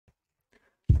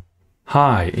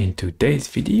Hi, in today's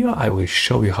video I will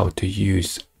show you how to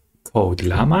use Code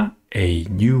Llama, a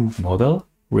new model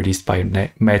released by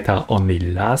Meta only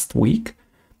last week,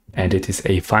 and it is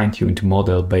a fine-tuned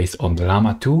model based on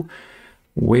Llama 2,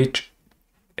 which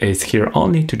is here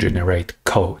only to generate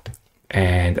code.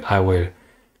 And I will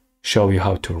show you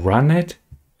how to run it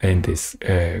in this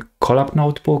Colab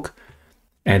notebook,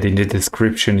 and in the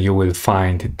description you will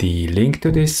find the link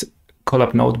to this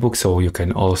Colab notebook so you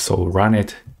can also run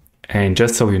it. And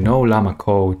just so you know, Llama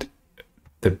code,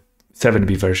 the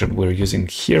 7B version we're using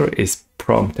here, is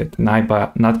prompted not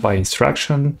by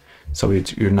instruction. So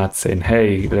you're not saying,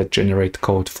 hey, let's generate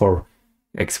code for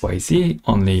XYZ.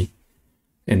 Only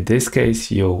in this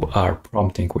case, you are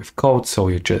prompting with code. So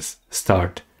you just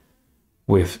start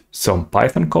with some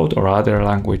Python code or other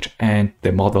language, and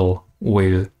the model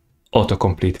will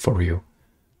autocomplete for you.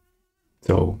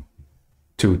 So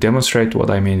to demonstrate what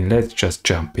I mean, let's just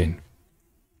jump in.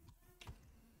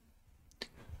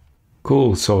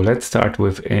 Cool, so let's start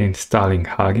with installing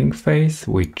Hugging Face,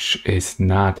 which is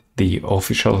not the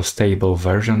official stable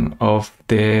version of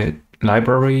the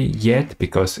library yet,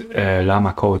 because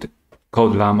Code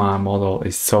Llama model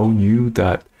is so new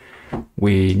that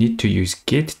we need to use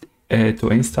Git to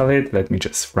install it. Let me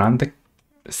just run the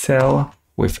cell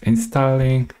with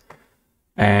installing,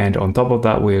 and on top of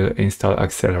that we'll install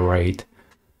Accelerate.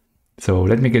 So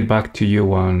let me get back to you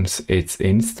once it's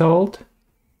installed.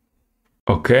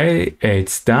 Okay,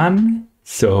 it's done.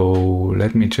 So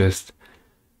let me just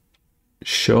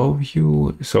show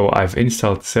you. So I've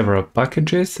installed several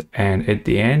packages, and at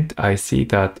the end I see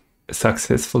that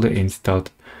successfully installed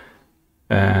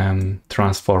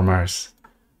Transformers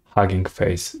Hugging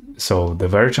Face. So the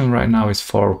version right now is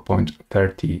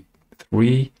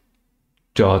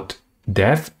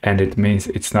 4.33.dev, and it means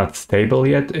it's not stable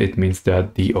yet. It means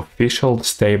that the official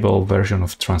stable version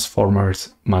of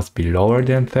Transformers must be lower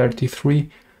than 33.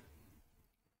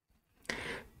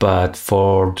 But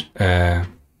for to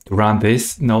run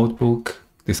this notebook,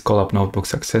 this Colab notebook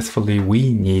successfully,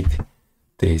 we need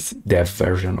this dev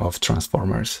version of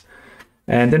Transformers.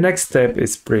 And the next step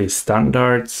is pretty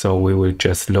standard. So we will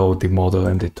just load the model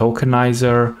and the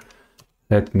tokenizer.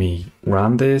 Let me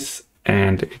run this,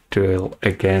 and it will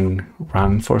again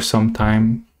run for some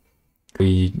time.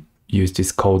 We use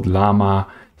this Code Llama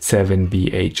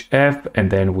 7BHF,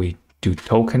 and then we do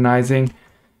tokenizing.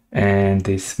 And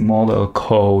this model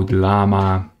Code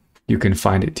Llama, you can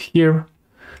find it here.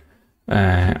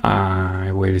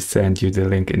 I will send you the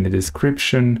link in the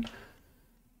description.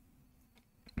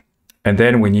 And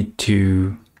then we need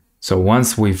to, so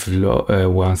once we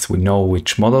know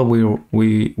which model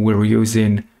we're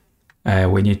using,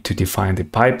 we need to define the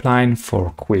pipeline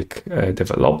for quick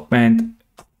development.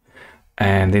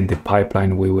 And in the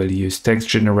pipeline, we will use text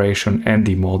generation and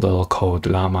the model Code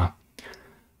Llama.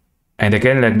 And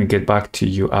again, let me get back to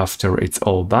you after it's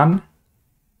all done.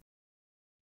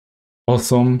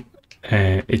 Awesome.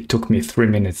 It took me 3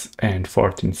 minutes and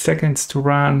 14 seconds to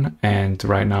run. And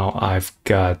right now I've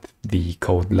got the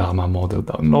Code Llama model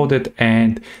downloaded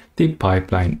and the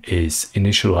pipeline is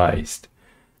initialized.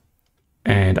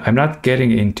 And I'm not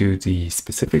getting into the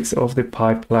specifics of the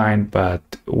pipeline, but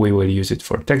we will use it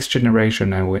for text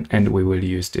generation, and we will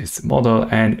use this model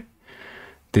and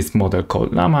this model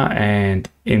Code Llama, and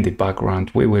in the background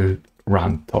we will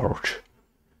run Torch.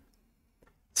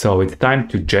 So it's time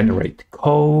to generate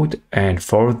code, and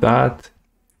for that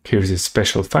here's a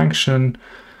special function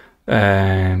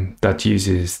that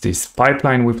uses this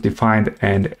pipeline we've defined,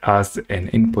 and as an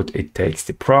input it takes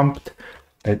the prompt.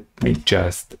 Let me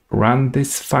just run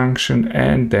this function,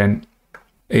 and then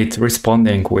it's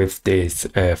responding with this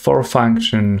for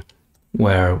function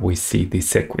where we see the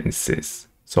sequences.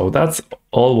 So that's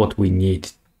all what we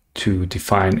need to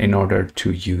define in order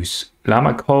to use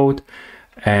Llama code.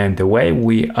 And the way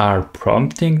we are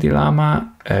prompting the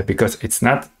Llama, because it's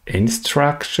not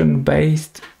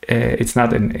instruction-based, it's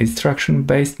not an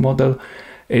instruction-based model,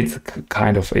 it's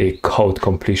kind of a code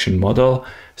completion model.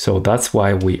 So that's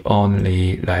why we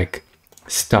only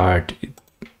start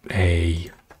a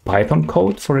Python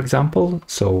code, for example.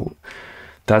 So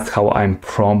that's how I'm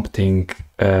prompting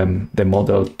the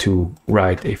model to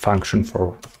write a function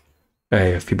for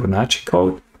a Fibonacci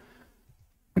code.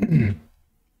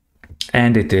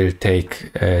 And it will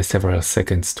take several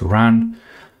seconds to run,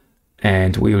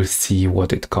 and we will see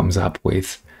what it comes up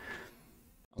with.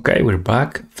 Okay, we're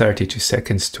back, 32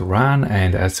 seconds to run,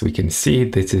 and as we can see,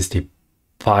 this is a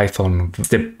Python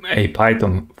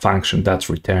function that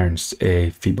returns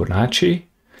a Fibonacci,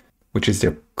 which is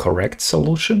the correct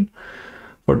solution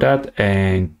for that.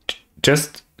 And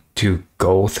just to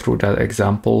go through that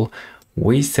example,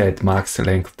 we set max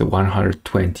length to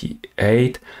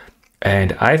 128,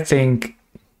 and I think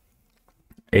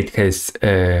it has,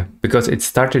 because it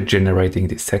started generating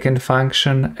the second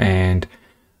function, and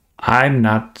I'm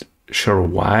not sure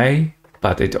why,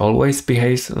 but it always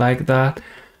behaves like that.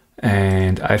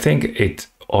 And I think it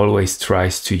always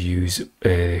tries to use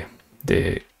the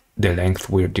length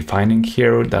we're defining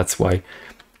here. That's why,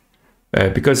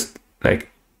 because like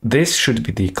this should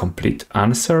be the complete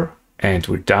answer and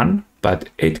we're done, but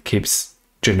it keeps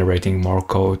generating more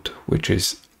code, which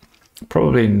is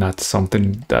probably not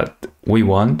something that we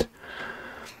want.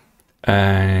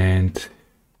 But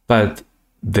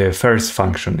the first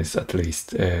function is at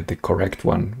least the correct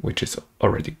one, which is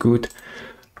already good.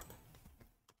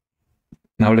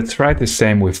 Now let's try the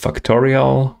same with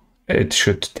Factorial. It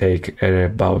should take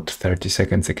about 30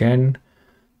 seconds again.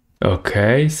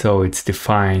 Okay, so it's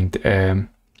defined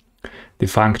the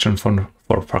function for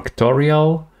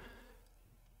Factorial,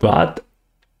 but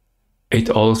it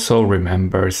also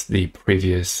remembers the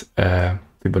previous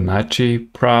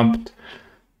Fibonacci prompt,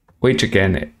 which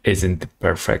again isn't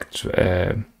perfect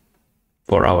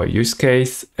for our use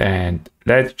case. And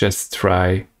let's just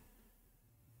try.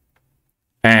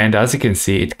 And as you can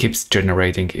see, it keeps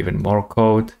generating even more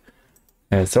code.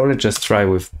 So let's just try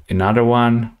with another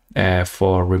one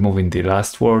for removing the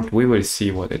last word. We will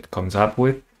see what it comes up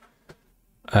with.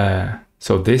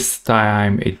 So this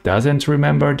time it doesn't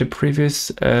remember the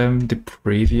previous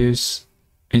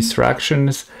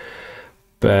instructions,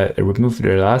 but remove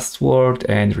the last word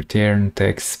and return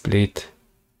text split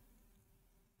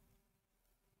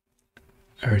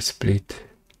or split.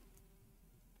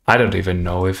 I don't even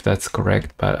know if that's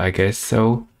correct, but I guess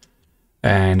so.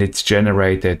 And it's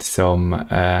generated some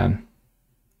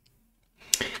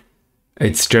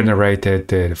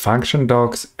the function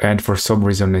docs, and for some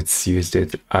reason it's used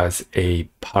it as a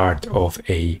part of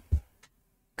a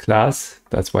class.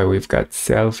 That's why we've got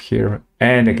self here.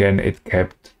 And again, it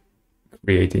kept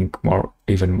creating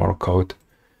even more code.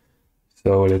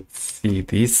 So let's see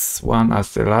this one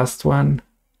as the last one.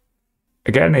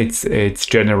 Again, it's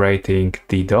generating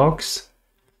the docs,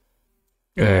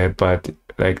 but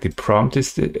like the prompt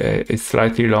is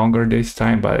slightly longer this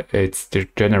time, but it's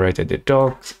generated the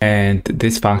docs, and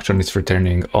this function is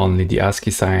returning only the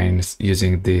ASCII signs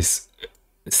using this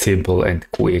simple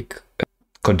and quick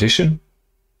condition.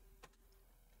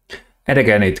 And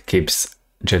again, it keeps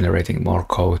generating more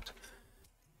code.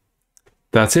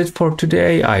 That's it for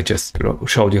today. I just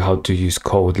showed you how to use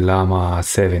Code Llama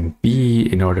 7b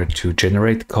in order to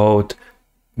generate code.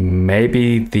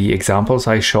 Maybe the examples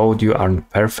I showed you aren't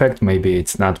perfect. Maybe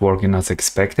it's not working as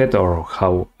expected, or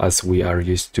as we are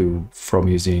used to from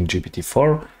using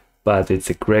GPT-4, but it's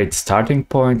a great starting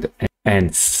point.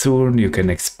 And soon you can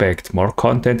expect more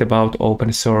content about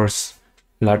open source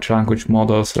large language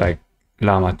models like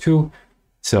Llama 2.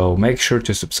 So make sure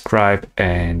to subscribe,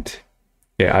 and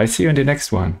yeah, I'll see you in the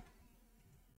next one.